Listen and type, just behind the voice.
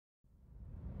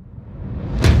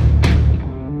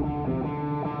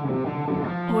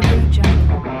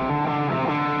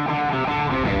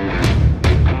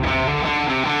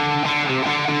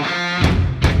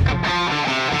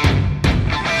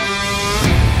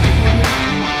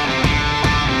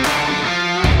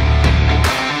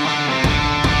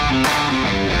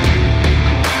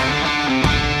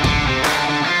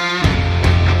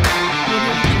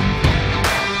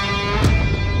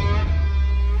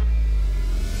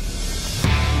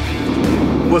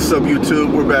What's up,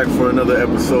 YouTube? We're back for another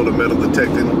episode of Metal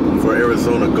Detecting for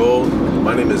Arizona Gold.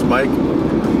 My name is Mike.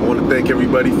 I want to thank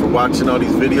everybody for watching all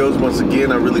these videos. Once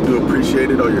again, I really do appreciate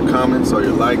it. All your comments, all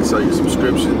your likes, all your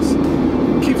subscriptions.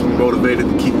 It keeps me motivated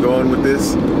to keep going with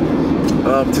this.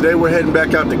 Today we're heading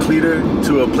back out to Cleator,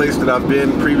 to a place that I've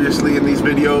been previously in these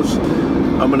videos.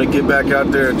 I'm going to get back out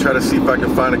there and try to see if I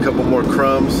can find a couple more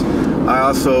Crumbs. I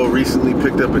also recently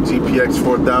picked up a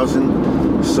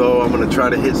GPX4000, so I'm going to try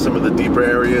to hit some of the deeper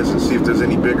areas and see if there's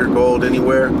any bigger gold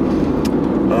anywhere.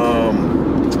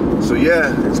 So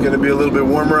yeah, it's going to be a little bit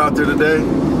warmer out there today.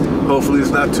 Hopefully it's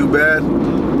not too bad.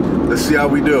 Let's see how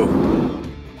we do.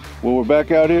 Well, we're back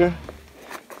out here.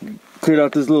 Cleared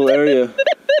out this little area.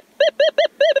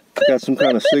 Got some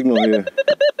kind of signal here.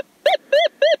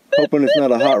 Hoping it's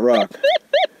not a hot rock.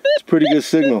 It's a pretty good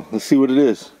signal. Let's see what it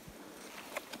is.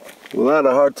 Well, I had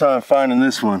a hard time finding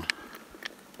this one.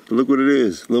 But look what it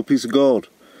is. A little piece of gold.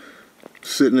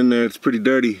 Sitting in there. It's pretty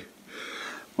dirty.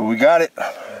 But we got it.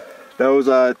 That was,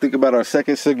 I think, about our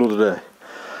second signal today.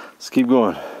 Let's keep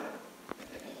going.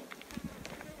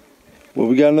 Well,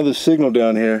 we got another signal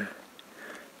down here.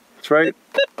 It's right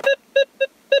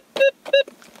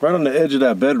on the edge of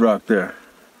that bedrock there.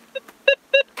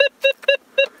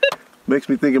 Makes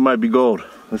me think it might be gold.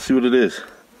 Let's see what it is.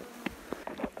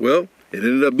 Well, it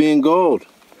ended up being gold.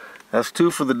 That's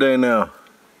 2 for the day now.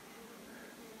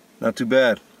 Not too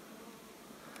bad.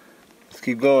 Let's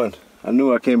keep going. I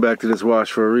knew I came back to this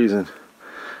wash for a reason.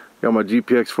 Got my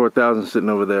GPX4000 sitting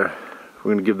over there.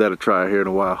 We're gonna give that a try here in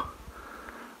a while.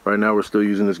 Right now we're still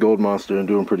using this gold monster and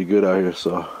doing pretty good out here,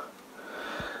 so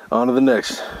on to the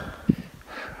next.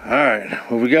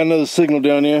 Alright, well, we got another signal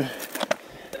down here.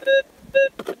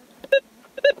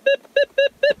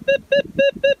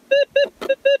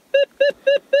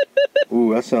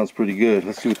 Ooh, that sounds pretty good.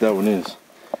 Let's see what that one is.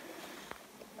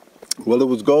 Well, it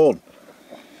was gold.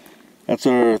 That's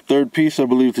our third piece, I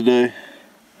believe, today.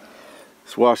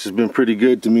 This wash has been pretty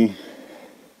good to me.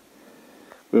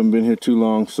 We haven't been here too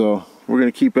long, so we're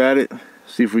gonna keep at it,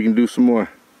 see if we can do some more.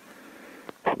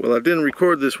 Well, I didn't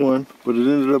record this one, but it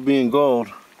ended up being gold.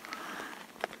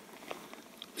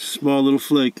 Small little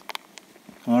flake.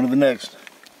 On to the next.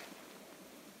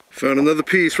 Found another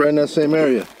piece right in that same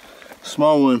area.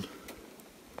 Small one.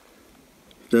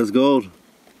 That's gold.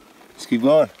 Let's keep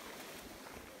going.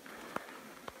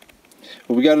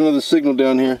 Well, we got another signal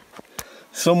down here.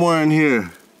 Somewhere in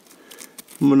here.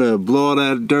 I'm gonna blow all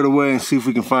that dirt away and see if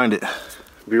we can find it.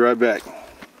 Be right back.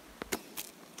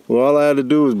 Well, all I had to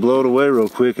do was blow it away real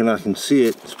quick and I can see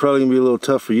it. It's probably gonna be a little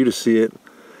tough for you to see it,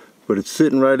 but it's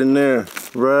sitting right in there.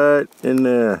 Right in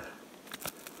there.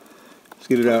 Let's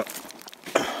get it out.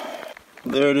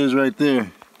 There it is right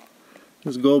there.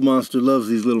 This gold monster loves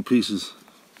these little pieces.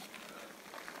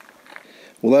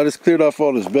 Well, I just cleared off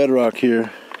all this bedrock here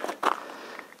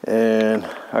and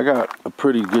I got a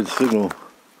pretty good signal.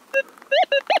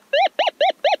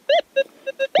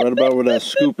 Right about where that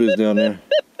scoop is down there.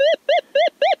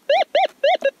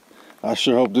 I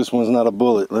sure hope this one's not a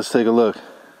bullet. Let's take a look.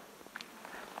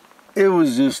 It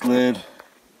was just lead.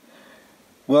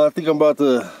 Well, I think I'm about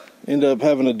to end up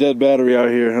having a dead battery out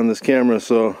here on this camera,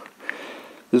 so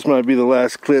this might be the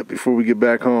last clip before we get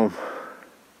back home.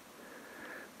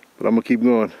 But I'm gonna keep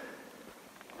going.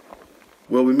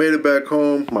 Well, we made it back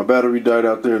home. My battery died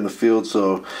out there in the field,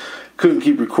 so couldn't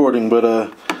keep recording, but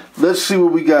let's see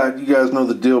what we got. You guys know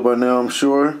the deal by now, I'm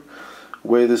sure.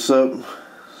 Weigh this up,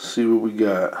 see what we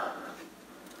got.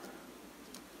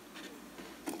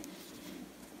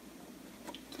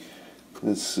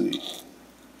 Let's see.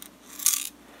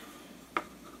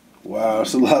 Wow,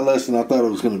 it's a lot less than I thought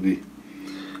it was going to be.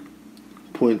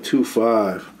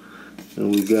 0.25.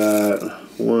 And we got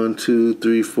 1, 2,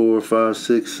 3, 4, 5,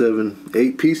 6, 7,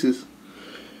 8 pieces.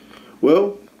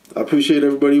 Well, I appreciate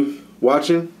everybody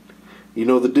watching. You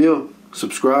know the deal.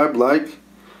 Subscribe, like,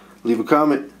 leave a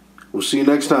comment. We'll see you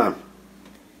next time.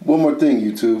 One more thing,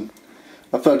 YouTube.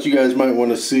 I thought you guys might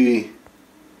want to see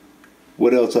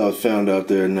what else I found out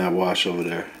there in that wash over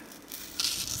there.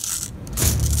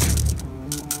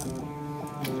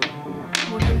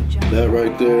 That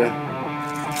right there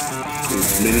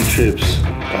is many trips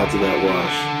out to that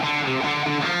wash.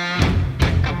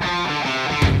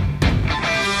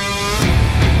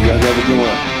 You guys have a good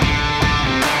one.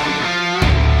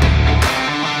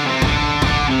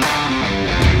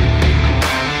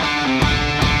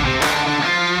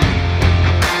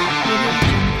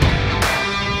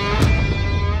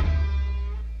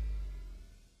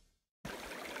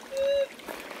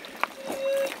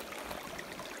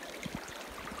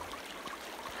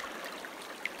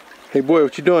 Hey boy,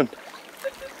 what you doing?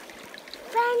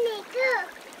 Funny, good.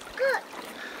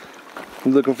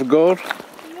 You looking for gold?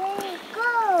 Yeah,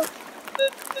 go.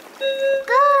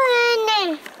 Go in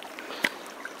there.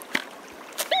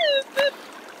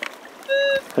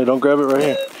 Hey, don't grab it right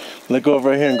here. Let go of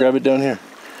right here and grab it down here.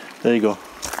 There you go.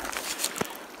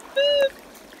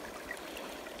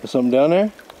 There's something down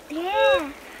there?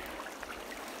 Yeah.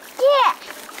 Yeah.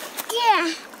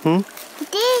 Yeah.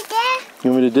 Dig it.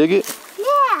 You want me to dig it?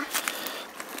 Yeah.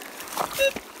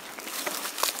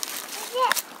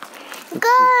 Yeah.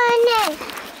 Go in there.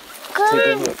 Go Take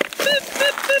a in. look.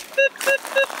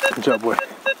 Good job, boy.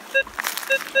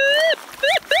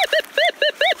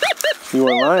 You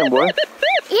weren't lying, boy.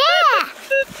 Yeah.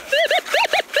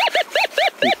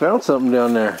 You found something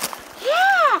down there.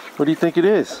 Yeah. What do you think it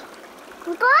is?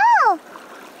 Go.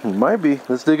 It might be.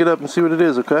 Let's dig it up and see what it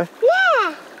is, okay?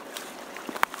 Yeah.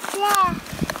 Yeah.